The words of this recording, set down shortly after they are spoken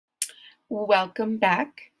Welcome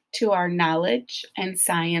back to our knowledge and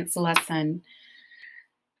science lesson.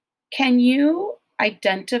 Can you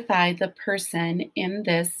identify the person in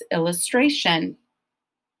this illustration?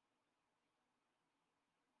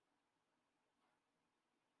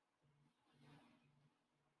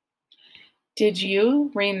 Did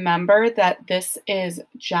you remember that this is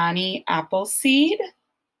Johnny Appleseed?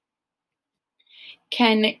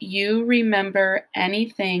 Can you remember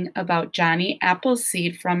anything about Johnny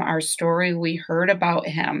Appleseed from our story we heard about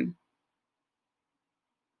him?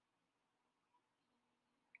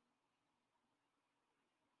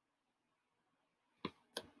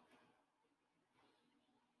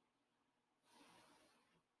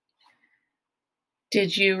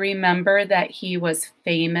 Did you remember that he was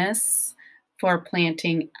famous for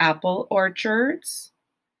planting apple orchards?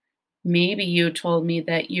 Maybe you told me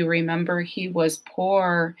that you remember he was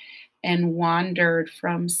poor and wandered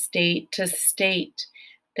from state to state,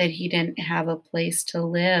 that he didn't have a place to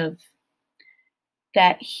live,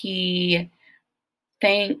 that he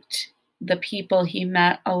thanked the people he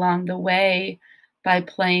met along the way by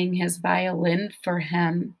playing his violin for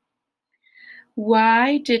him.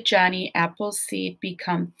 Why did Johnny Appleseed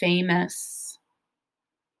become famous?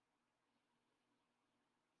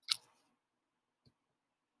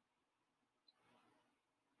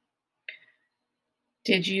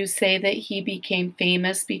 Did you say that he became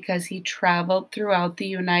famous because he traveled throughout the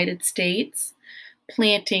United States,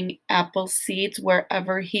 planting apple seeds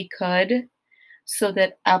wherever he could, so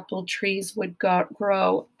that apple trees would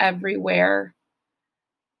grow everywhere?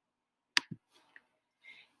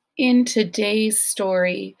 In today's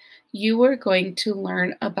story, you are going to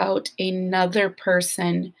learn about another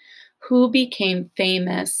person who became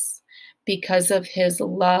famous because of his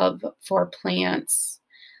love for plants.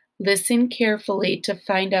 Listen carefully to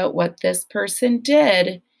find out what this person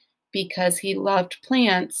did because he loved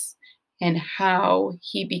plants and how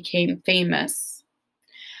he became famous.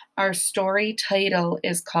 Our story title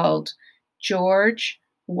is called George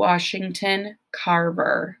Washington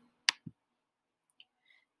Carver.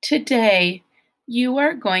 Today, you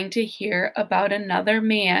are going to hear about another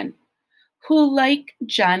man who, like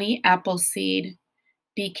Johnny Appleseed,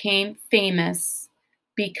 became famous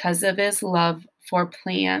because of his love for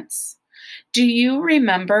plants. Do you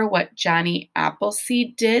remember what Johnny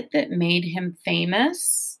Appleseed did that made him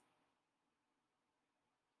famous?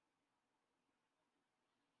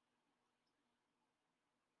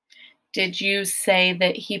 Did you say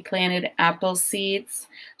that he planted apple seeds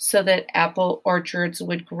so that apple orchards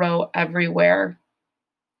would grow everywhere?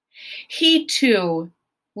 He too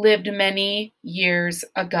lived many years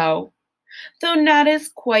ago, though not as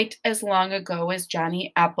quite as long ago as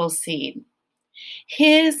Johnny Appleseed.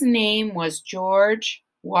 His name was George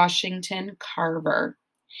Washington Carver.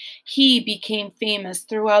 He became famous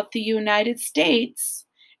throughout the United States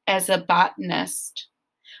as a botanist,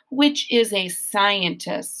 which is a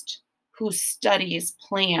scientist who studies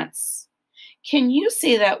plants. Can you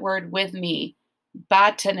say that word with me?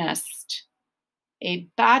 Botanist. A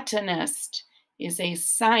botanist is a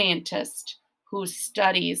scientist who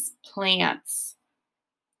studies plants.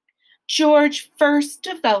 George first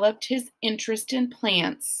developed his interest in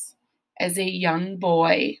plants as a young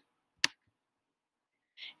boy.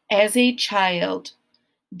 As a child,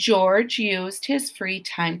 George used his free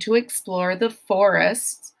time to explore the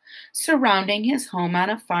forests surrounding his home on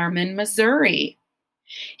a farm in Missouri.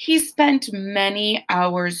 He spent many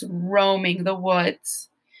hours roaming the woods,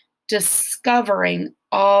 discovering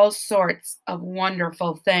all sorts of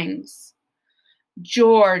wonderful things.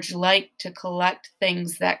 George liked to collect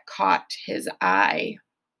things that caught his eye.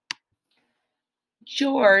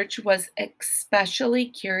 George was especially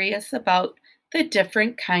curious about the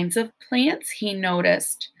different kinds of plants he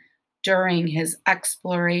noticed during his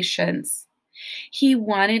explorations. He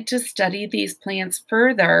wanted to study these plants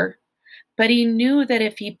further, but he knew that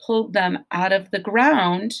if he pulled them out of the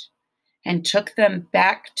ground and took them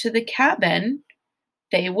back to the cabin,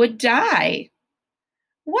 they would die.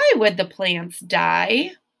 Why would the plants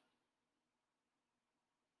die?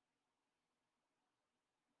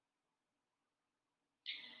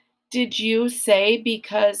 Did you say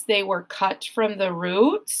because they were cut from the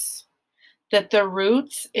roots? That the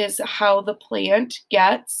roots is how the plant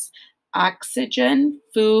gets oxygen,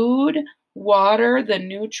 food, water, the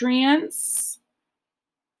nutrients?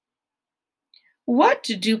 What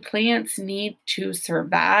do plants need to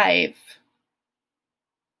survive?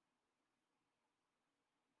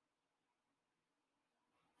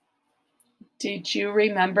 Did you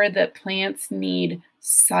remember that plants need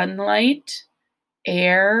sunlight,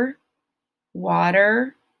 air,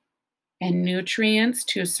 water, and nutrients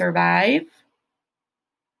to survive?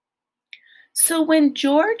 So when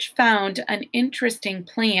George found an interesting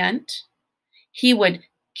plant, he would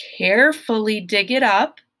carefully dig it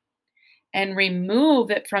up and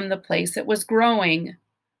remove it from the place it was growing,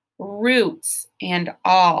 roots and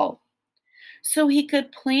all, so he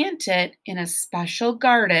could plant it in a special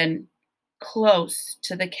garden close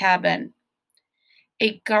to the cabin.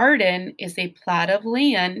 A garden is a plot of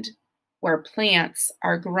land where plants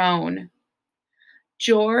are grown.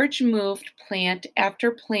 George moved plant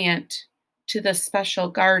after plant to the special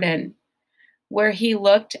garden, where he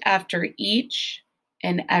looked after each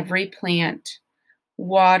and every plant,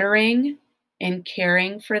 watering and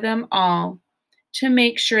caring for them all to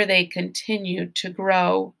make sure they continued to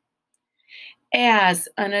grow. As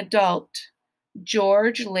an adult,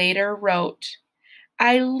 George later wrote,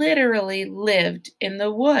 "I literally lived in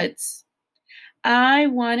the woods. I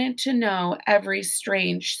wanted to know every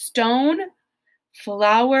strange stone,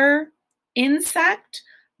 flower, insect,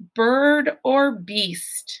 bird, or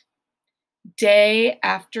beast. Day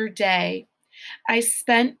after day, I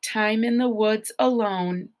spent time in the woods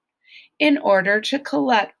alone in order to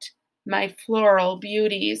collect my floral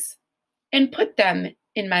beauties and put them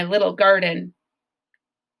in my little garden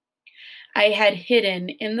I had hidden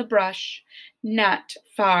in the brush not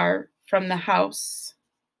far from the house."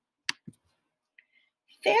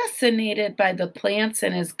 Fascinated by the plants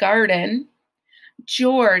in his garden,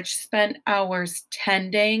 George spent hours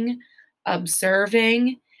tending,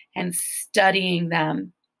 observing, and studying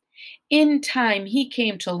them. In time, he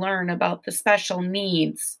came to learn about the special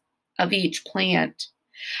needs of each plant,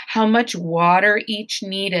 how much water each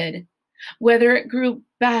needed, whether it grew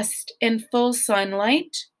best in full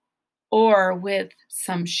sunlight or with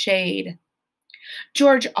some shade.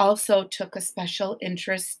 George also took a special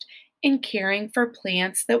interest in caring for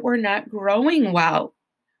plants that were not growing well.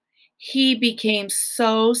 He became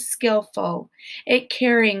so skillful at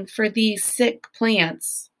caring for these sick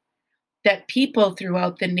plants that people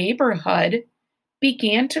throughout the neighborhood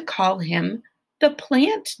began to call him the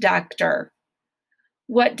plant doctor.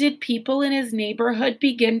 What did people in his neighborhood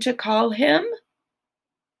begin to call him?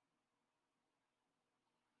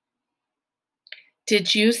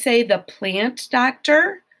 Did you say the plant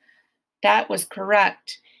doctor? That was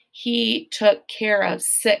correct. He took care of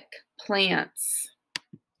sick plants.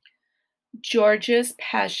 George's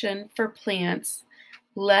passion for plants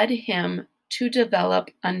led him to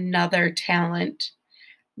develop another talent,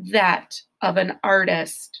 that of an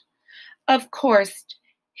artist. Of course,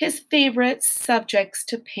 his favorite subjects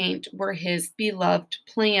to paint were his beloved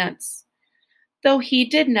plants. Though he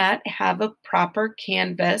did not have a proper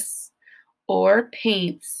canvas or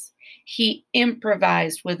paints, he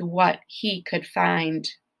improvised with what he could find.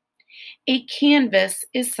 A canvas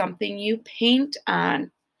is something you paint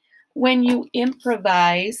on. When you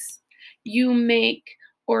improvise, you make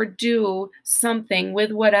or do something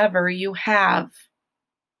with whatever you have.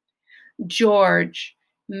 George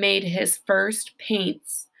made his first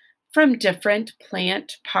paints from different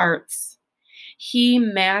plant parts. He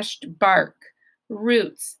mashed bark,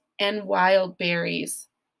 roots, and wild berries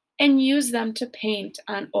and used them to paint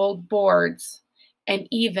on old boards and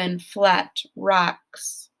even flat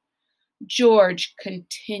rocks. George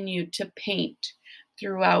continued to paint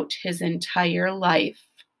throughout his entire life.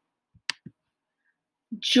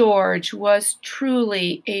 George was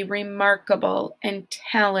truly a remarkable and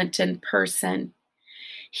talented person.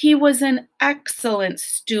 He was an excellent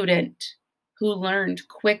student who learned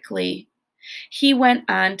quickly. He went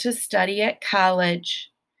on to study at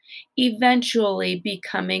college, eventually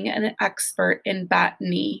becoming an expert in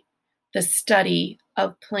botany, the study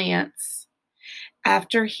of plants.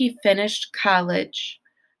 After he finished college,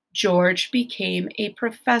 George became a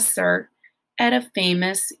professor at a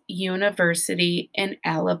famous university in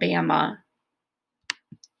Alabama.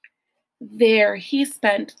 There, he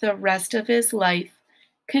spent the rest of his life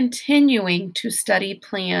continuing to study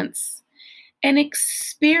plants and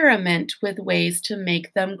experiment with ways to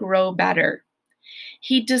make them grow better.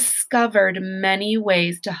 He discovered many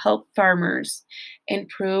ways to help farmers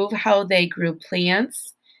improve how they grew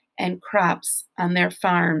plants and crops on their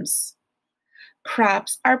farms.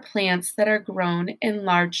 Crops are plants that are grown in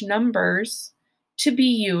large numbers to be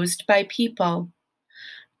used by people.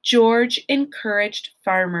 George encouraged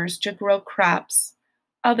farmers to grow crops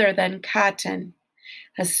other than cotton,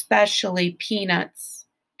 especially peanuts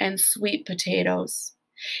and sweet potatoes.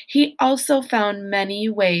 He also found many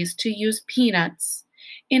ways to use peanuts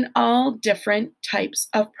in all different types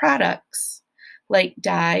of products, like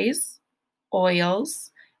dyes,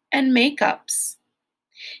 oils, and makeups.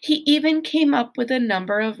 He even came up with a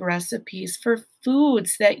number of recipes for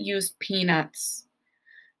foods that used peanuts.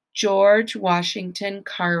 George Washington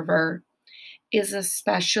Carver is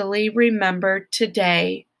especially remembered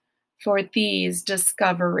today for these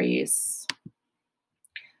discoveries.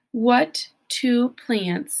 What two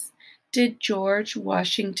plants did George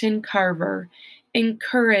Washington Carver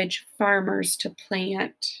encourage farmers to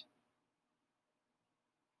plant?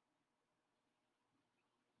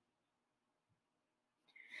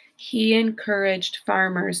 He encouraged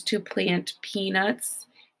farmers to plant peanuts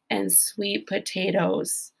and sweet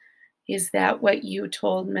potatoes. Is that what you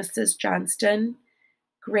told Mrs. Johnston?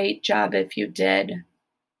 Great job if you did.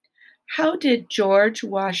 How did George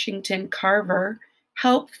Washington Carver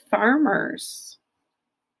help farmers?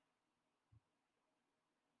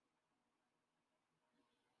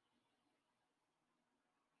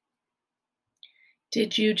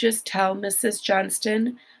 Did you just tell Mrs.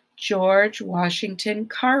 Johnston George Washington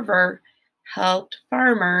Carver helped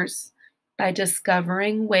farmers by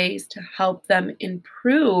discovering ways to help them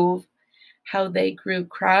improve how they grew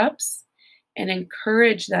crops and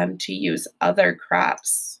encourage them to use other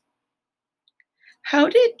crops? How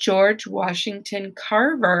did George Washington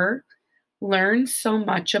Carver learn so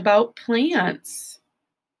much about plants?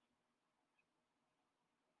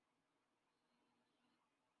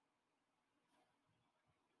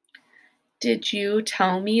 Did you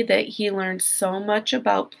tell me that he learned so much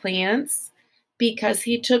about plants because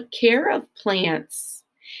he took care of plants?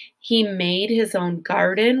 He made his own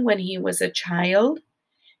garden when he was a child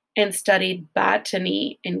and studied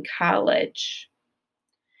botany in college.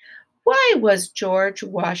 Why was George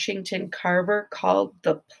Washington Carver called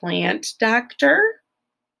the plant doctor?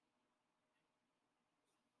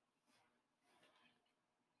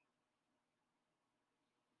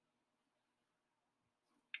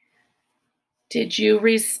 Did you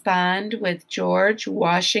respond with George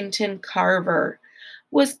Washington Carver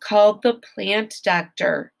was called the plant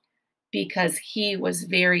doctor because he was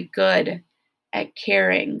very good at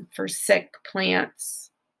caring for sick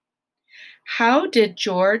plants? How did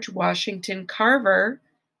George Washington Carver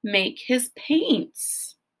make his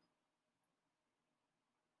paints?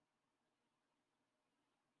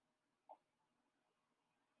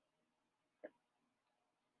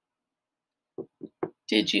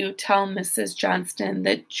 Did you tell Mrs. Johnston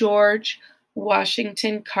that George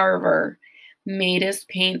Washington Carver made his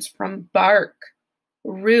paints from bark,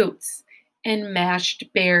 roots, and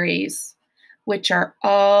mashed berries, which are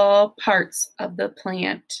all parts of the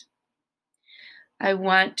plant? I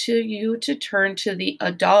want you to turn to the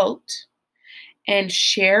adult and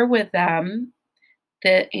share with them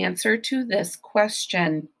the answer to this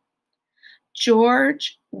question.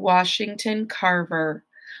 George Washington Carver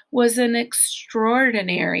was an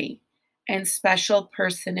extraordinary and special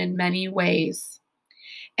person in many ways,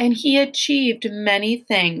 and he achieved many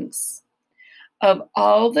things. Of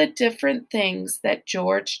all the different things that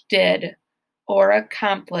George did or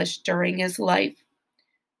accomplished during his life,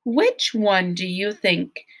 which one do you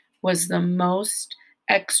think was the most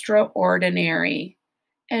extraordinary?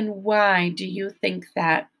 And why do you think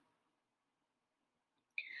that?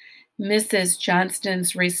 Mrs.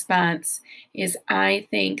 Johnston's response is, I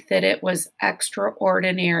think that it was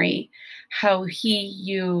extraordinary how he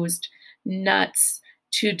used nuts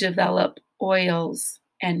to develop oils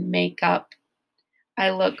and makeup. I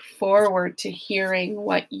look forward to hearing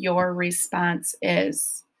what your response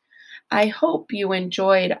is. I hope you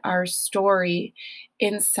enjoyed our story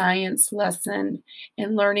in science lesson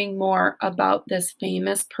and learning more about this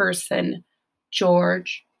famous person,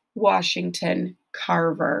 George Washington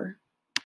Carver.